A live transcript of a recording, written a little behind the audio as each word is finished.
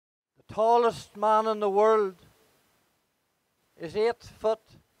tallest man in the world is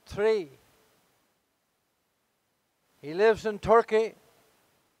 8'3". He lives in Turkey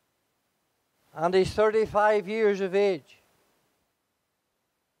and he's 35 years of age.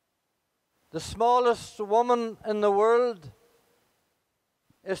 The smallest woman in the world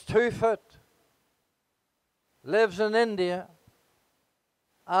is 2 foot, lives in India,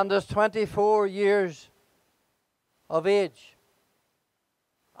 and is 24 years of age.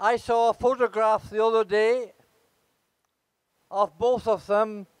 I saw a photograph the other day of both of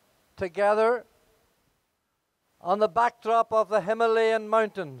them together on the backdrop of the Himalayan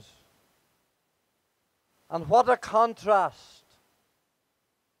mountains. And what a contrast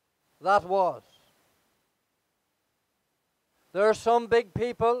that was. There are some big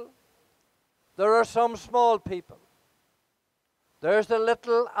people, there are some small people. There's the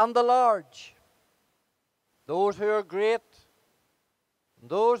little and the large. Those who are great, and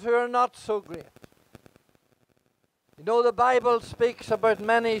those who are not so great. You know, the Bible speaks about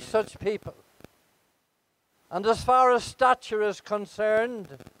many such people. And as far as stature is concerned,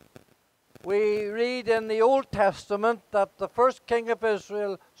 we read in the Old Testament that the first king of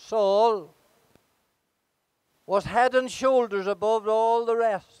Israel, Saul, was head and shoulders above all the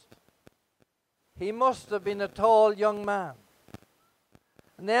rest. He must have been a tall young man.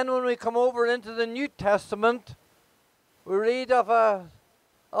 And then when we come over into the New Testament, we read of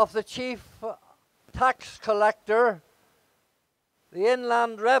the chief tax collector, the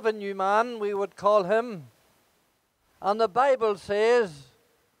inland revenue man, we would call him. And the Bible says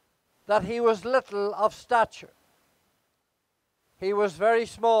that he was little of stature. He was very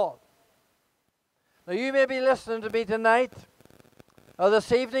small. Now you may be listening to me tonight or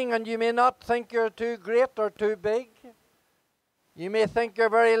this evening, and you may not think you're too great or too big. You may think you're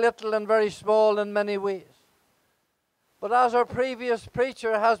very little and very small in many ways. But as our previous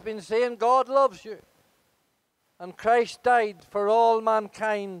preacher has been saying, God loves you. And Christ died for all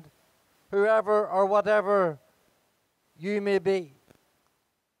mankind, whoever or whatever you may be.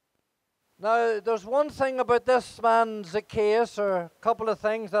 Now, there's one thing about this man Zacchaeus, or a couple of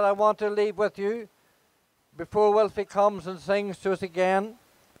things that I want to leave with you before Wilfie comes and sings to us again.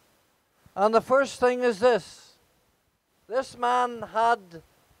 And the first thing is this. This man had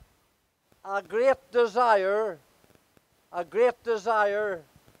a great desire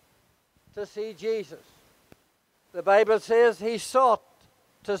to see Jesus. The Bible says he sought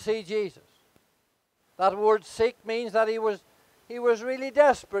to see Jesus. That word seek means that he was really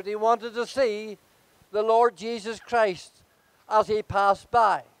desperate. He wanted to see the Lord Jesus Christ as he passed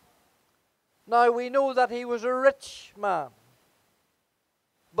by. Now we know that he was a rich man,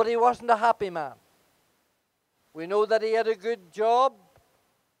 but he wasn't a happy man. We know that he had a good job,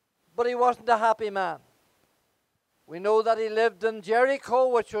 but he wasn't a happy man. We know that he lived in Jericho,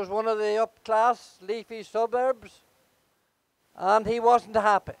 which was one of the up-class, leafy suburbs, and he wasn't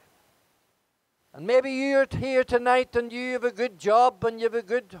happy. And maybe you're here tonight and you have a good job and you have a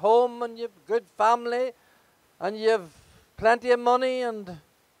good home and you have a good family and you have plenty of money and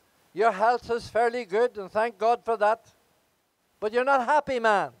your health is fairly good, and thank God for that. But you're not happy,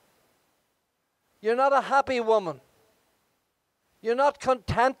 man. You're not a happy woman. You're not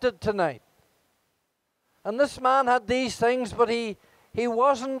contented tonight. And this man had these things, but he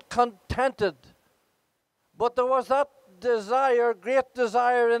wasn't contented. But there was that desire, great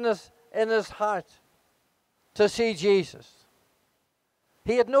desire in his heart to see Jesus.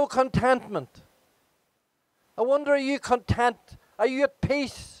 He had no contentment. I wonder, are you content? Are you at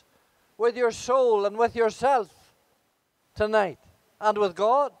peace with your soul and with yourself tonight and with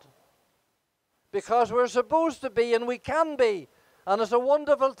God? Because we're supposed to be, and we can be, and it's a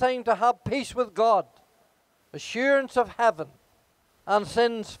wonderful thing to have peace with God, assurance of heaven, and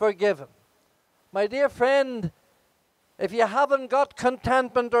sins forgiven. My dear friend, if you haven't got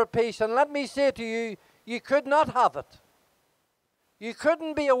contentment or peace, and let me say to you, you could not have it. You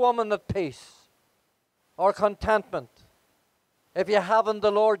couldn't be a woman at peace or contentment if you haven't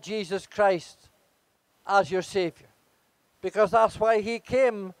the Lord Jesus Christ as your Savior. Because that's why He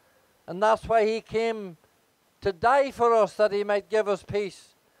came, and that's why He came to die for us, that He might give us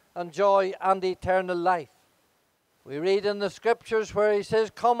peace and joy and eternal life. We read in the Scriptures where He says,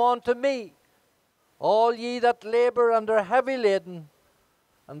 "Come unto me, all ye that labor and are heavy laden,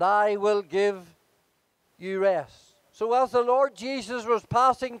 and I will give you rest." So as the Lord Jesus was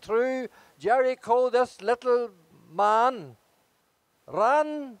passing through Jericho, this little man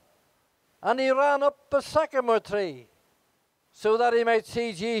ran, and he ran up a sycamore tree so that he might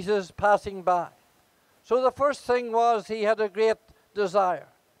see Jesus passing by. So the first thing was he had a great desire.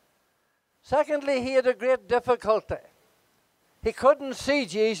 Secondly, he had a great difficulty. He couldn't see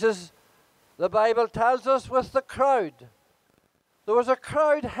Jesus the Bible tells us, with the crowd. There was a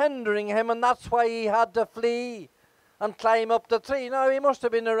crowd hindering him, and that's why he had to flee and climb up the tree. Now, he must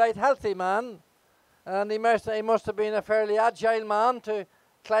have been a right healthy man, and he must have been a fairly agile man to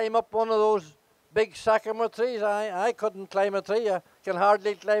climb up one of those big sycamore trees. I couldn't climb a tree. I can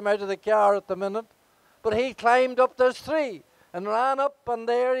hardly climb out of the car at the minute. But he climbed up this tree and ran up, and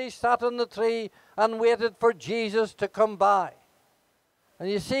there he sat on the tree and waited for Jesus to come by. And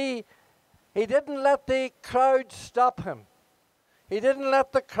you see, he didn't let the crowd stop him. He didn't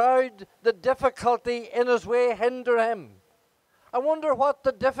let the crowd, the difficulty in his way, hinder him. I wonder what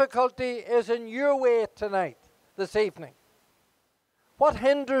the difficulty is in your way tonight, this evening. What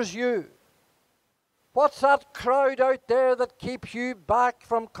hinders you? What's that crowd out there that keeps you back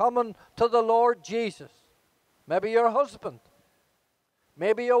from coming to the Lord Jesus? Maybe your husband.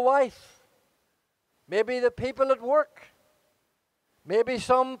 Maybe your wife. Maybe the people at work. Maybe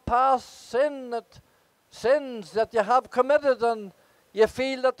some past sins that you have committed and you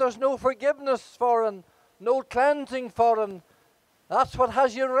feel that there's no forgiveness for and no cleansing for, and that's what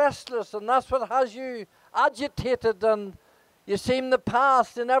has you restless, and that's what has you agitated, and you seem the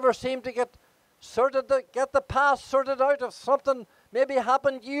past, you never seem to get the past sorted out of something maybe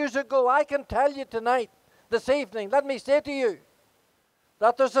happened years ago. I can tell you tonight, this evening, let me say to you,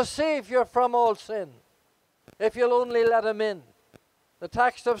 that there's a Savior from all sin, if you'll only let him in. The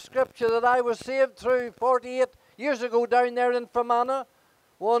text of Scripture that I was saved through 48 years ago down there in Fermanagh,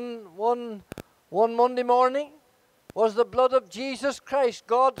 one Monday morning, was the blood of Jesus Christ,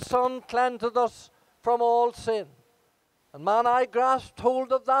 God's Son, cleansed us from all sin. And man, I grasped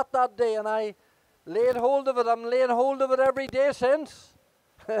hold of that day, and I laid hold of it. I'm laying hold of it every day since,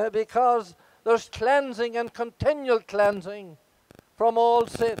 because there's cleansing and continual cleansing from all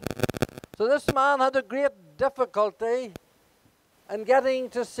sin. So this man had a great difficulty in getting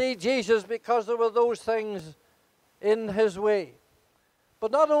to see Jesus because there were those things in his way.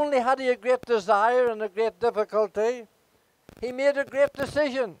 But not only had he a great desire and a great difficulty, he made a great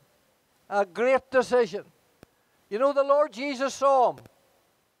decision. A great decision. You know, the Lord Jesus saw him.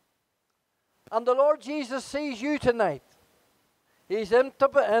 And the Lord Jesus sees you tonight. He's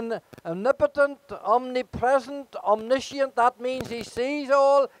omnipotent, omnipresent, omniscient. That means he sees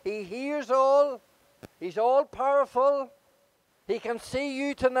all, he hears all, he's all powerful. He can see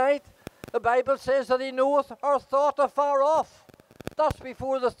you tonight. The Bible says that he knoweth our thought afar off. That's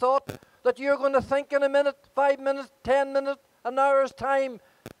before the thought that you're going to think in a minute, 5 minutes, 10 minutes, an hour's time.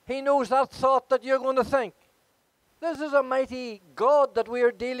 He knows that thought that you're going to think. This is a mighty God that we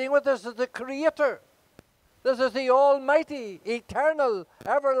are dealing with. This is the Creator. This is the Almighty, eternal,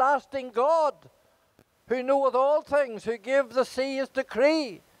 everlasting God, who knoweth all things, who gave the sea his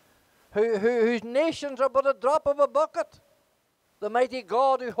decree, whose nations are but a drop of a bucket. The mighty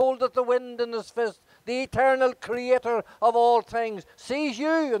God who holdeth the wind in his fist, the eternal Creator of all things, sees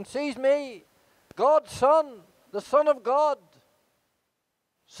you and sees me. God's Son, the Son of God,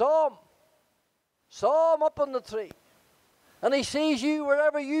 saw him up on the tree. And he sees you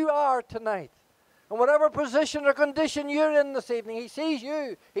wherever you are tonight. And whatever position or condition you're in this evening, he sees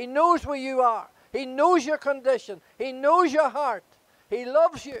you. He knows where you are. He knows your condition. He knows your heart. He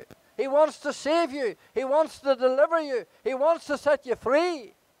loves you. He wants to save you. He wants to deliver you. He wants to set you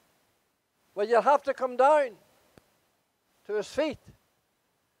free. Well, you'll have to come down to his feet.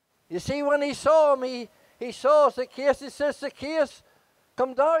 You see, when he saw him, he saw Zacchaeus. He says, Zacchaeus,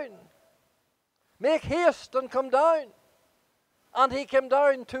 come down. Make haste and come down. And he came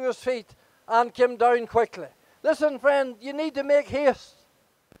down to his feet and came down quickly. Listen, friend, you need to make haste.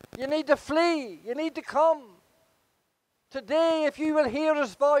 You need to flee. You need to come. Today, if you will hear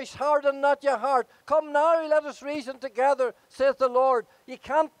his voice, harden not your heart. Come now, let us reason together, saith the Lord. You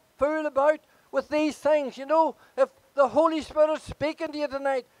can't fool about with these things. You know, if the Holy Spirit's speaking to you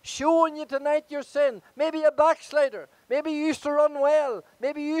tonight, showing you tonight your sin, maybe a backslider, maybe you used to run well,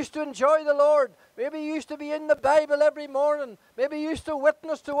 maybe you used to enjoy the Lord, maybe you used to be in the Bible every morning, maybe you used to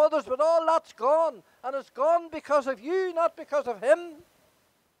witness to others, but all that's gone. And it's gone because of you, not because of him.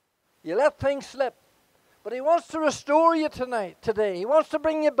 You let things slip. But he wants to restore you today. He wants to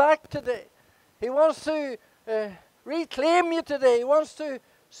bring you back today. He wants to reclaim you today. He wants to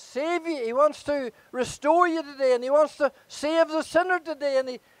save you. He wants to restore you today. And he wants to save the sinner today.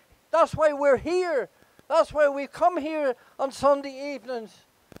 And that's why we're here. That's why we come here on Sunday evenings.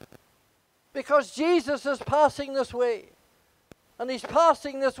 Because Jesus is passing this way. And he's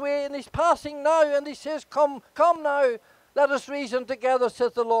passing this way. And he's passing now. And he says, come now. Let us reason together,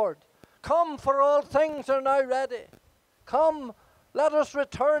 saith the Lord. Come, for all things are now ready. Come, let us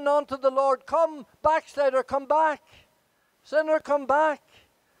return unto the Lord. Come, backslider, come back. Sinner, come back.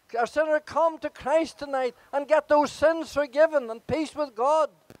 A sinner, come to Christ tonight and get those sins forgiven and peace with God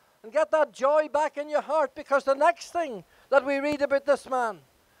and get that joy back in your heart, because the next thing that we read about this man,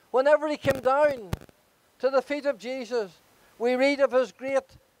 whenever he came down to the feet of Jesus, we read of his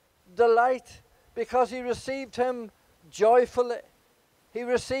great delight because he received him joyfully. He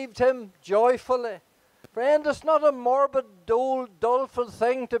received him joyfully. Friend, it's not a morbid, doleful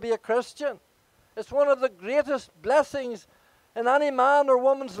thing to be a Christian. It's one of the greatest blessings in any man or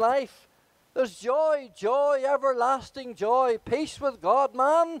woman's life. There's joy, joy, everlasting joy, peace with God.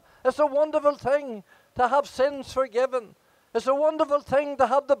 Man, it's a wonderful thing to have sins forgiven. It's a wonderful thing to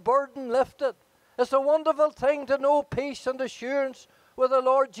have the burden lifted. It's a wonderful thing to know peace and assurance with the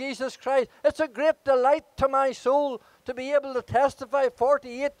Lord Jesus Christ. It's a great delight to my soul to be able to testify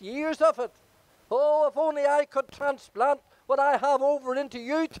 48 years of it. Oh, if only I could transplant what I have over into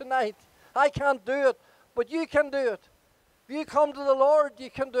you tonight. I can't do it, but you can do it. If you come to the Lord, you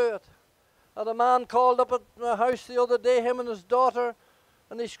can do it. And a man called up at my house the other day, him and his daughter,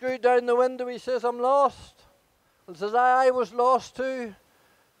 and he screwed down the window. He says, I'm lost. And says, I was lost too.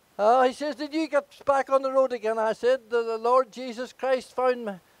 He says, did you get back on the road again? I said, the Lord Jesus Christ found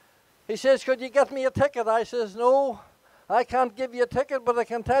me. He says, could you get me a ticket? I says, no, I can't give you a ticket, but I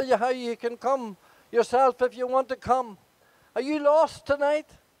can tell you how you can come yourself if you want to come. Are you lost tonight?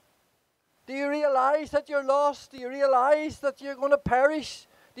 Do you realize that you're lost? Do you realize that you're going to perish?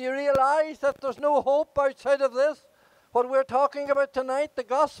 Do you realize that there's no hope outside of this? What we're talking about tonight, the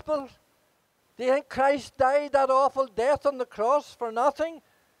gospel. Do you think Christ died that awful death on the cross for nothing?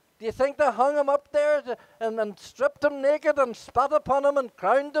 Do you think they hung him up there and stripped him naked and spat upon him and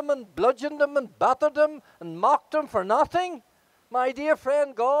crowned him and bludgeoned him and battered him and mocked him for nothing? My dear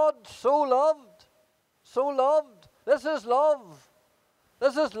friend, God so loved, so loved. This is love.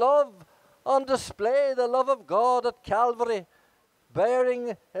 This is love on display, the love of God at Calvary,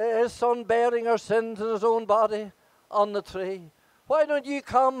 bearing his Son, bearing our sins in his own body on the tree. Why don't you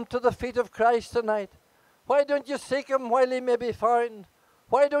come to the feet of Christ tonight? Why don't you seek him while he may be found?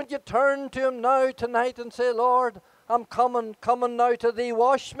 Why don't you turn to him now tonight and say, Lord, I'm coming now to thee.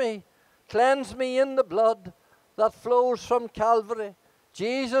 Wash me, cleanse me in the blood that flows from Calvary.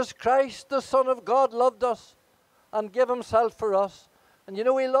 Jesus Christ, the Son of God, loved us and gave himself for us. And you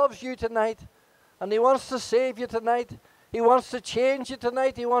know, he loves you tonight, and he wants to save you tonight. He wants to change you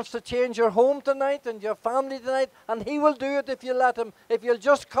tonight. He wants to change your home tonight and your family tonight, and he will do it if you let him. If you'll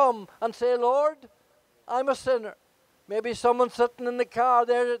just come and say, Lord, I'm a sinner. Maybe someone's sitting in the car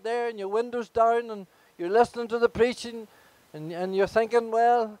there and your window's down and you're listening to the preaching and you're thinking,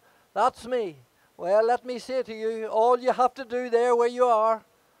 well, that's me. Well, let me say to you, all you have to do there where you are,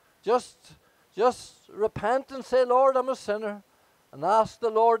 just repent and say, Lord, I'm a sinner. And ask the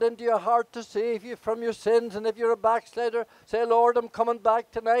Lord into your heart to save you from your sins. And if you're a backslider, say, Lord, I'm coming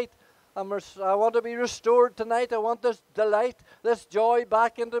back tonight. I want to be restored tonight. I want this delight, this joy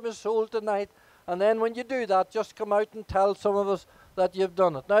back into my soul tonight. And then when you do that, just come out and tell some of us that you've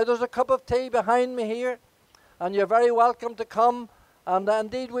done it. Now, there's a cup of tea behind me here, and you're very welcome to come. And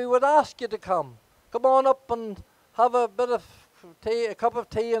indeed, we would ask you to come. Come on up and have a bit of tea, a cup of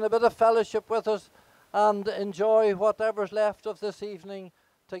tea and a bit of fellowship with us, and enjoy whatever's left of this evening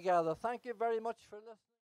together. Thank you very much for listening.